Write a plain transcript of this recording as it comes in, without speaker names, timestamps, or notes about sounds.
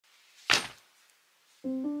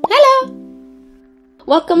Hello!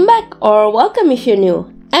 Welcome back, or welcome if you're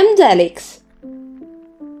new. I'm Delix.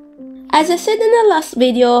 As I said in the last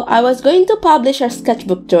video, I was going to publish our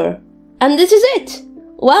sketchbook tour. And this is it!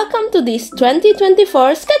 Welcome to this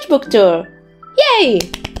 2024 sketchbook tour! Yay!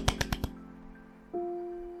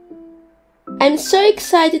 I'm so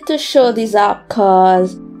excited to show this up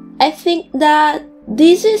cause I think that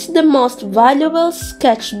this is the most valuable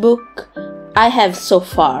sketchbook I have so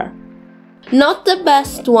far. Not the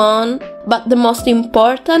best one, but the most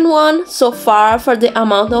important one so far for the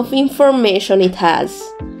amount of information it has.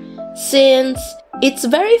 Since it's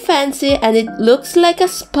very fancy and it looks like a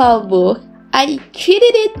spell book, I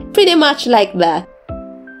treated it pretty much like that.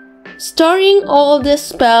 Storing all the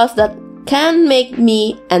spells that can make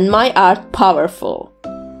me and my art powerful.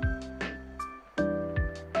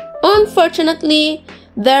 Unfortunately,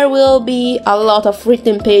 there will be a lot of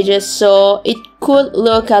written pages, so it could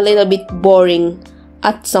look a little bit boring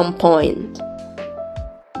at some point.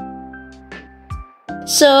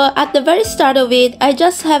 So at the very start of it, I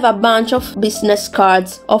just have a bunch of business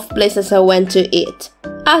cards of places I went to eat,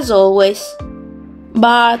 as always.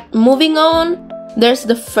 But moving on, there's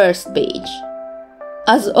the first page.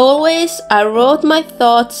 As always, I wrote my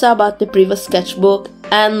thoughts about the previous sketchbook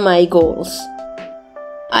and my goals.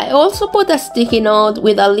 I also put a sticky note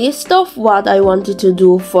with a list of what I wanted to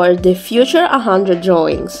do for the future 100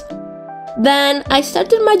 drawings. Then I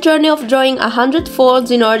started my journey of drawing 100 folds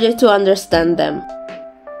in order to understand them.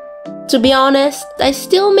 To be honest, I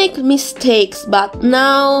still make mistakes, but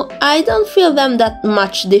now I don't feel them that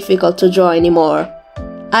much difficult to draw anymore.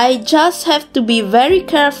 I just have to be very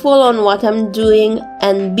careful on what I'm doing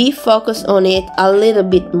and be focused on it a little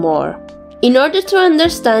bit more. In order to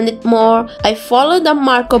understand it more, I followed a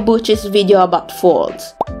Marco Bucci's video about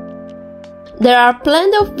folds. There are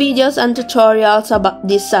plenty of videos and tutorials about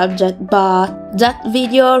this subject, but that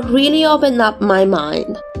video really opened up my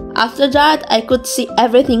mind. After that, I could see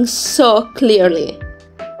everything so clearly.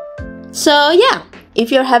 So yeah,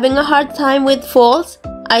 if you're having a hard time with folds,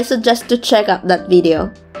 I suggest to check out that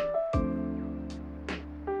video.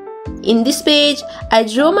 In this page, I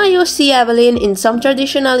drew my OC Evelyn in some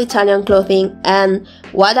traditional Italian clothing and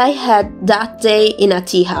what I had that day in a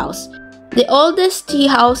tea house. The oldest tea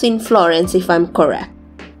house in Florence, if I'm correct.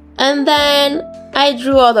 And then I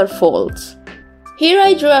drew other folds. Here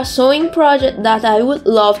I drew a sewing project that I would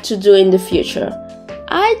love to do in the future.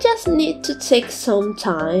 I just need to take some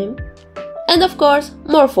time. And of course,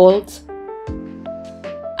 more folds.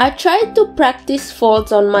 I tried to practice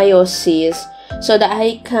folds on my OCs so that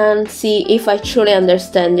I can see if I truly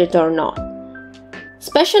understand it or not.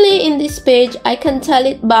 Especially in this page, I can tell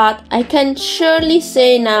it, but I can surely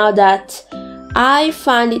say now that I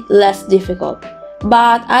find it less difficult.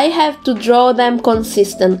 But I have to draw them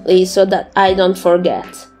consistently so that I don't forget.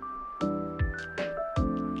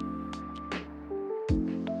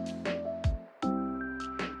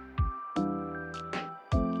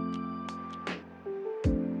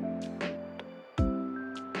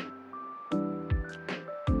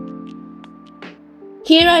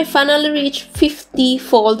 Here I finally reached 50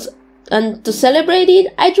 folds, and to celebrate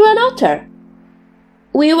it, I drew an otter.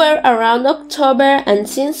 We were around October, and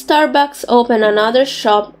since Starbucks opened another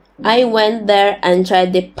shop, I went there and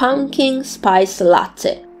tried the pumpkin spice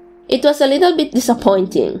latte. It was a little bit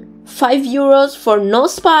disappointing. €5 for no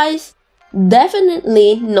spice,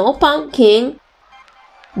 definitely no pumpkin,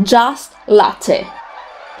 just latte.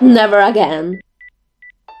 Never again.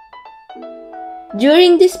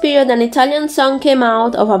 During this period, an Italian song came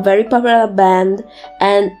out of a very popular band,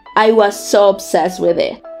 and I was so obsessed with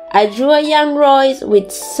it. I drew a young Royce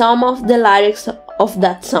with some of the lyrics of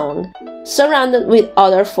that song, surrounded with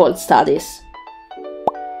other folk studies.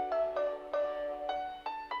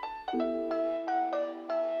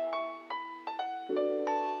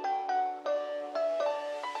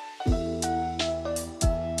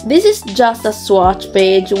 This is just a swatch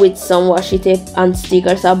page with some washi tape and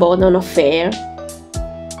stickers I bought on a fair.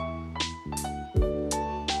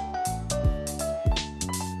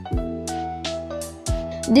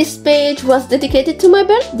 This page was dedicated to my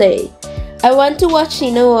birthday. I went to watch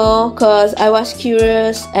Inuo cause I was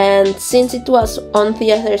curious, and since it was on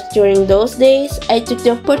theaters during those days, I took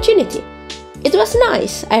the opportunity. It was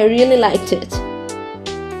nice, I really liked it.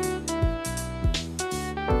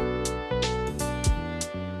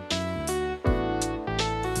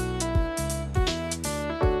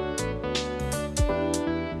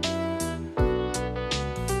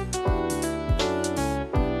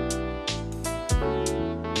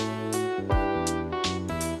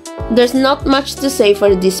 There's not much to say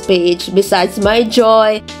for this page besides my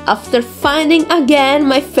joy, after finding again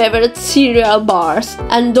my favorite cereal bars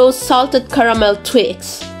and those salted caramel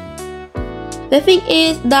twigs. The thing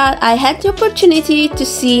is that I had the opportunity to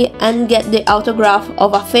see and get the autograph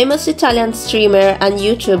of a famous Italian streamer and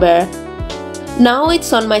YouTuber. Now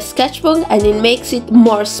it's on my sketchbook and it makes it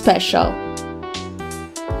more special.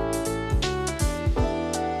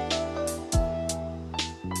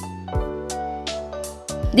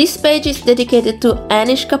 This page is dedicated to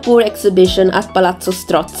Anish Kapoor exhibition at Palazzo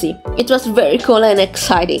Strozzi. It was very cool and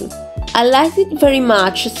exciting. I liked it very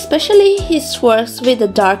much, especially his works with the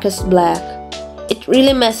darkest black. It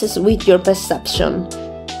really messes with your perception.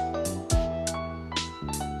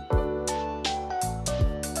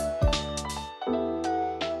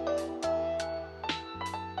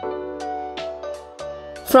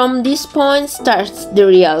 From this point starts the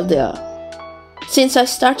real deal. Since I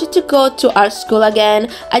started to go to art school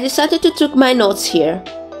again, I decided to take my notes here.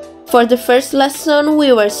 For the first lesson,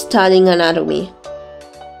 we were studying anatomy.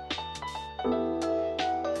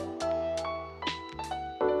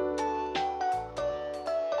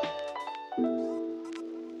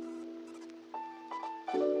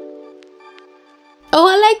 Oh,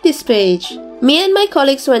 I like this page! Me and my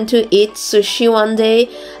colleagues went to eat sushi one day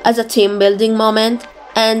as a team building moment,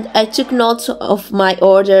 and I took notes of my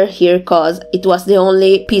order here cause it was the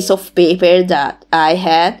only piece of paper that I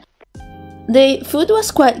had. The food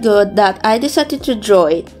was quite good that I decided to draw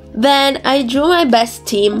it. Then I drew my best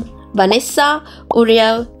team, Vanessa,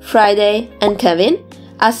 Uriel, Friday, and Kevin,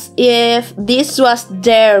 as if this was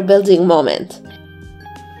their building moment.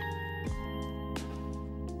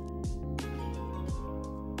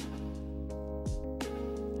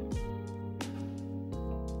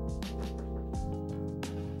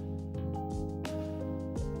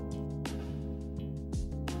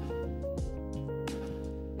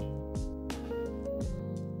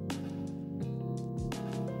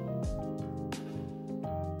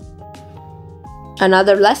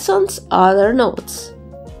 Another lessons, other notes.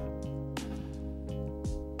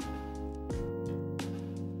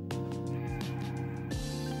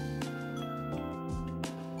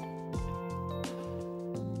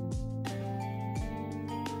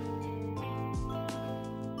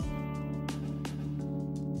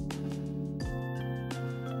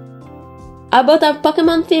 I bought a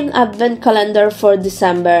Pokemon themed advent calendar for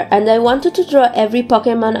December and I wanted to draw every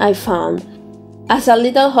Pokemon I found as a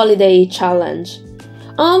little holiday challenge.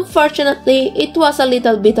 Unfortunately, it was a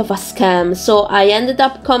little bit of a scam, so I ended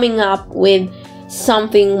up coming up with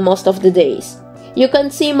something most of the days. You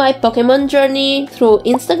can see my Pokemon journey through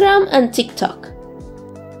Instagram and TikTok.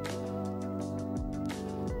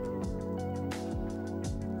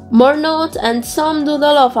 More notes and some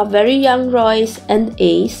doodle of a very young Royce and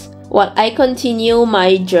Ace while I continue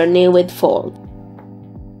my journey with Fold.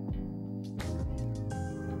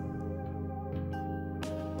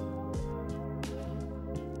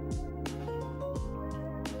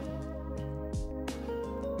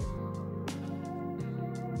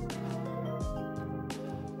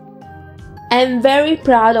 I'm very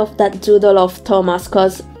proud of that doodle of Thomas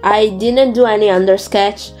cause I didn't do any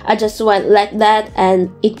undersketch, I just went like that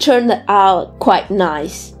and it turned out quite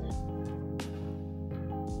nice.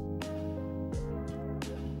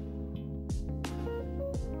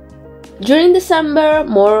 During December,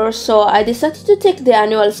 more or so, I decided to take the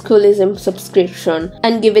annual Schoolism subscription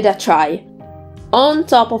and give it a try, on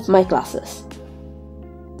top of my classes.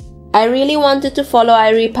 I really wanted to follow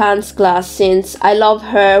Irie Pan's class since I love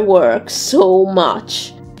her work so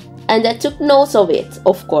much, and I took notes of it,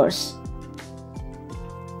 of course.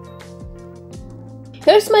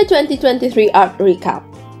 Here's my 2023 art recap.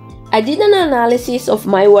 I did an analysis of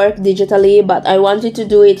my work digitally, but I wanted to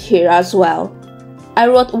do it here as well. I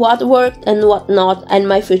wrote what worked and what not and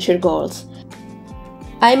my future goals.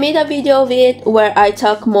 I made a video of it where I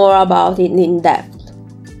talk more about it in depth.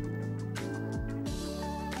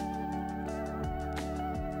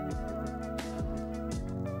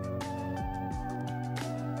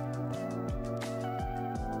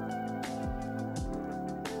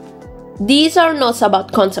 These are notes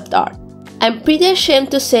about concept art. I'm pretty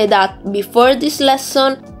ashamed to say that before this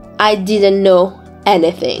lesson, I didn't know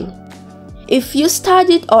anything. If you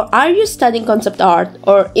studied or are you studying concept art,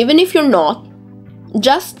 or even if you're not,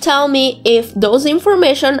 just tell me if those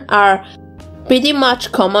information are pretty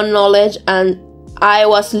much common knowledge and I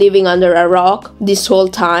was living under a rock this whole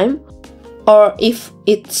time, or if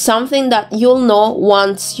it's something that you'll know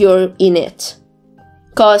once you're in it.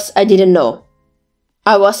 'Cause I didn't know.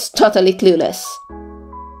 I was totally clueless.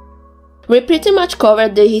 We pretty much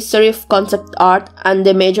covered the history of concept art and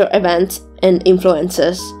the major events and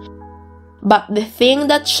influences. But the thing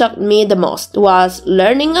that shocked me the most was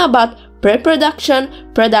learning about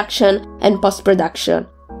pre-production, production, and post-production.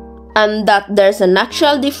 And that there's an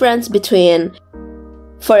actual difference between,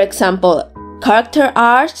 for example, character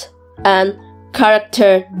art and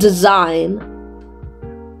character design.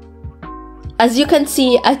 As you can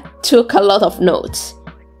see, I took a lot of notes.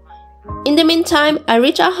 In the meantime, I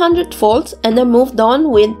reached 100 folds and I moved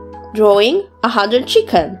on with drawing 100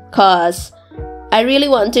 chicken, cause I really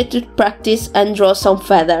wanted to practice and draw some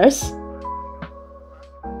feathers.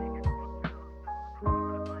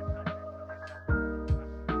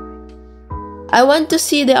 I went to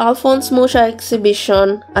see the Alphonse Mucha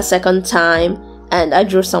exhibition a second time and I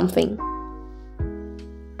drew something.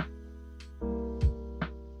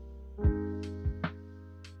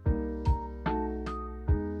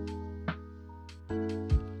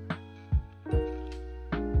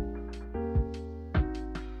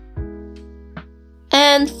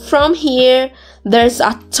 And from here, there's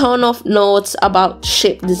a ton of notes about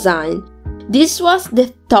shape design. This was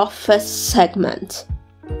the toughest segment.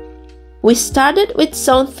 We started with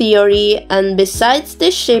some theory, and besides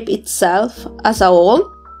the shape itself as a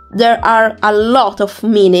whole, there are a lot of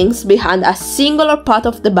meanings behind a singular part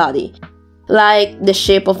of the body, like the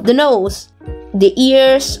shape of the nose, the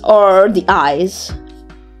ears, or the eyes.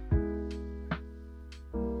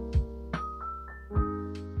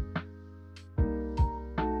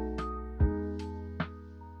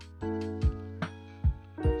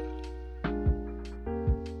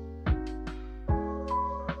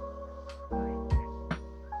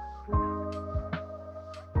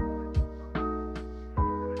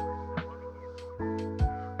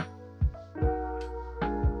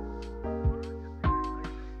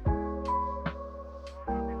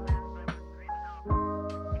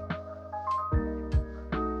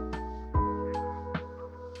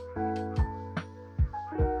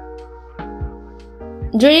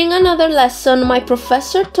 During another lesson, my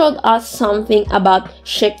professor told us something about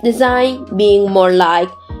shape design being more like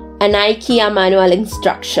an IKEA manual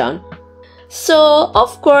instruction. So,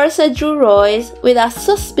 of course, I drew Royce with a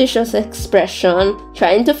suspicious expression,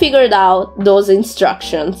 trying to figure out those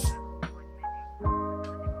instructions.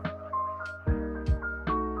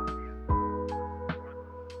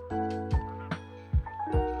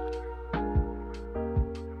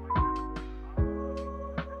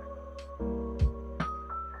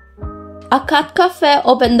 A cat cafe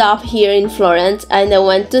opened up here in Florence and I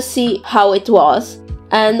went to see how it was,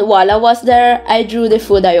 and while I was there I drew the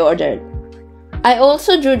food I ordered. I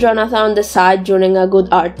also drew Jonathan on the side during a good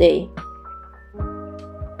art day.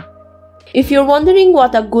 If you're wondering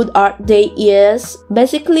what a good art day is,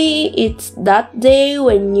 basically it's that day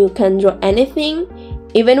when you can draw anything,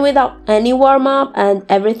 even without any warm-up, and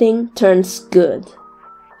everything turns good.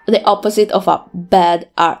 The opposite of a bad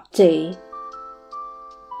art day.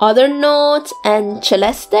 Other notes, and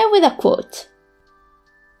Celeste with a quote.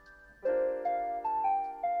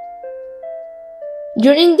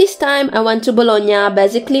 During this time, I went to Bologna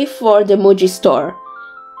basically for the Muji store.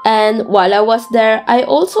 And while I was there, I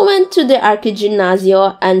also went to the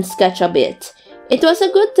Archiginnasio and sketched a bit. It was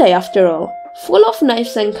a good day after all, full of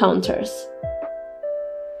nice encounters.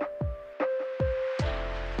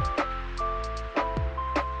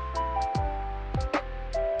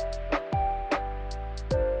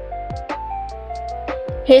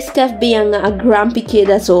 Here's Kev being a grumpy kid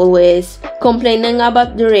as always, complaining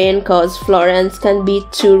about the rain cause Florence can be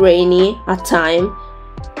too rainy at times.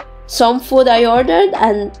 Some food I ordered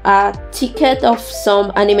and a ticket of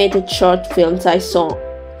some animated short films I saw,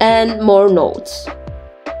 and more notes.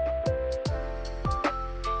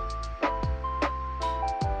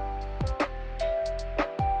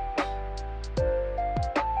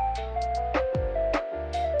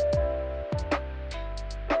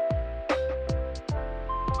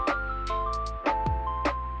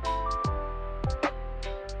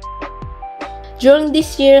 During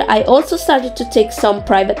this year, I also started to take some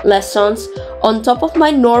private lessons on top of my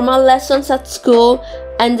normal lessons at school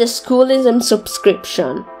and the schoolism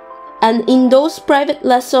subscription. And in those private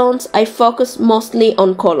lessons, I focus mostly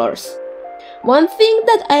on colors. One thing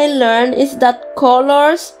that I learned is that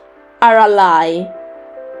colors are a lie.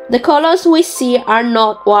 The colors we see are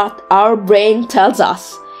not what our brain tells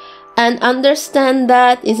us. And understand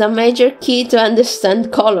that is a major key to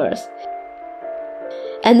understand colors.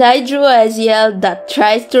 And I drew a Aziel that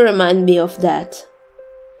tries to remind me of that.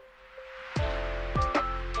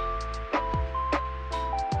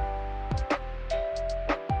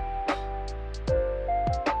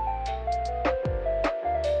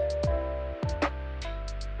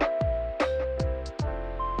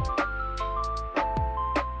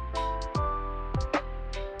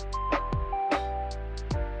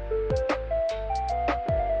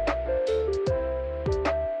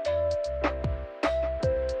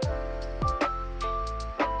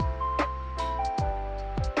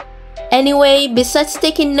 Anyway, besides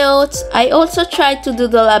taking notes, I also tried to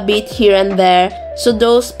doodle a bit here and there so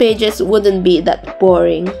those pages wouldn't be that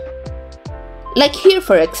boring. Like here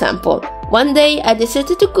for example, one day I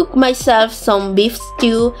decided to cook myself some beef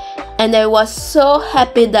stew and I was so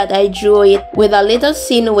happy that I drew it with a little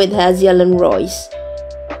scene with Hazel and Royce.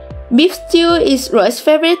 Beef stew is Roy's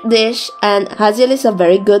favorite dish and Hazel is a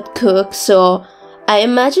very good cook, so I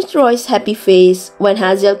imagined Roy's happy face when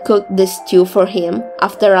Hazel cooked this stew for him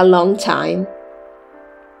after a long time.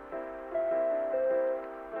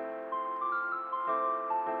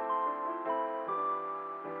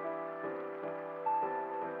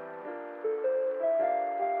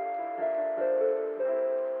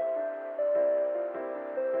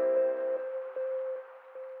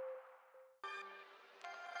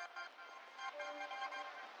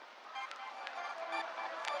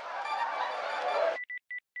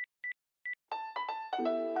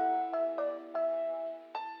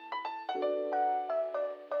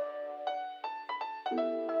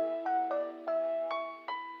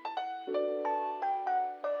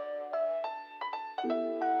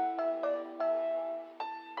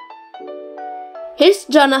 Here's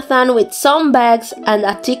Jonathan with some bags and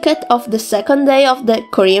a ticket of the second day of the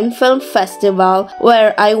Korean Film Festival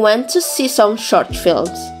where I went to see some short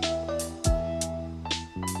films.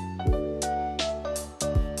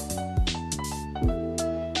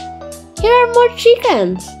 Here are more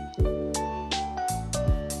chickens!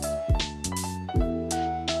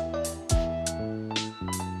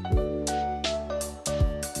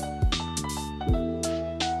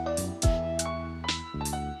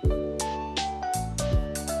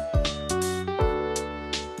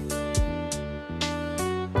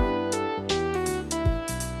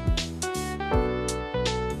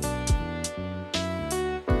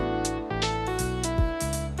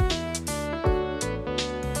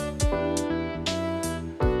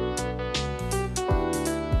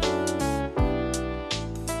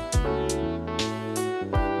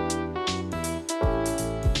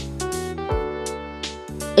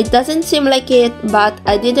 It doesn't seem like it, but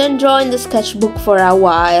I didn't draw in the sketchbook for a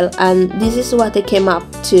while and this is what I came up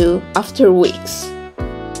to after weeks.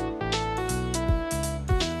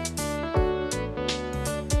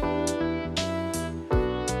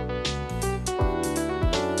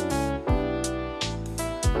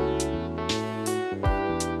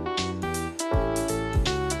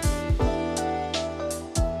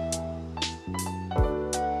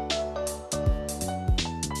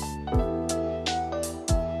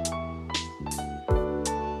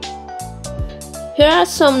 Here are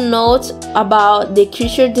some notes about the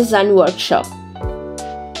creature design workshop.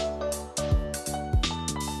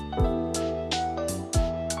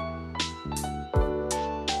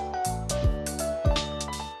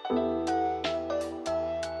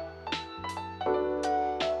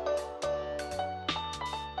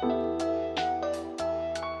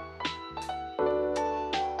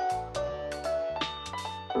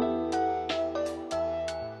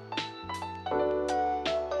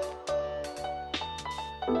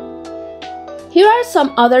 Here are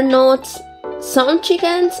some other notes, some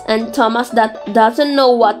chickens and Thomas that doesn't know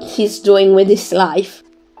what he's doing with his life.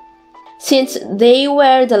 Since they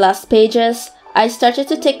were the last pages, I started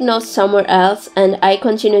to take notes somewhere else and I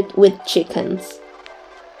continued with chickens.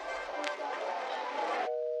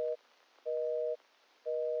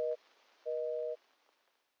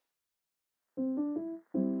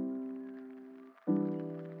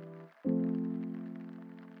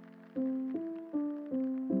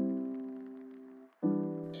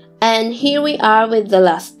 And here we are with the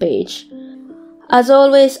last page. As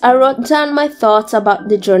always, I wrote down my thoughts about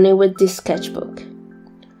the journey with this sketchbook.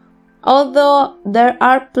 Although there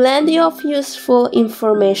are plenty of useful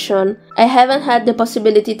information, I haven't had the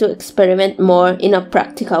possibility to experiment more in a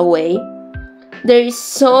practical way. There is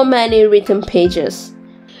so many written pages.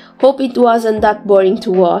 Hope it wasn't that boring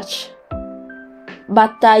to watch.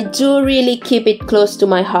 But I do really keep it close to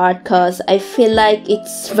my heart cause I feel like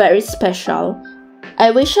it's very special. I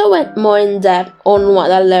wish I went more in depth on what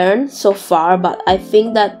I learned so far, but I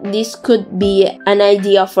think that this could be an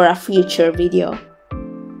idea for a future video.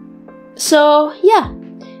 So yeah,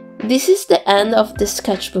 this is the end of the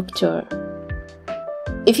sketchbook tour.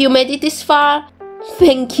 If you made it this far,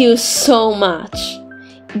 thank you so much.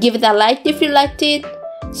 Give it a like if you liked it,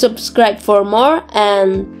 subscribe for more,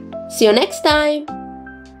 and see you next time.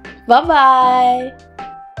 Bye bye!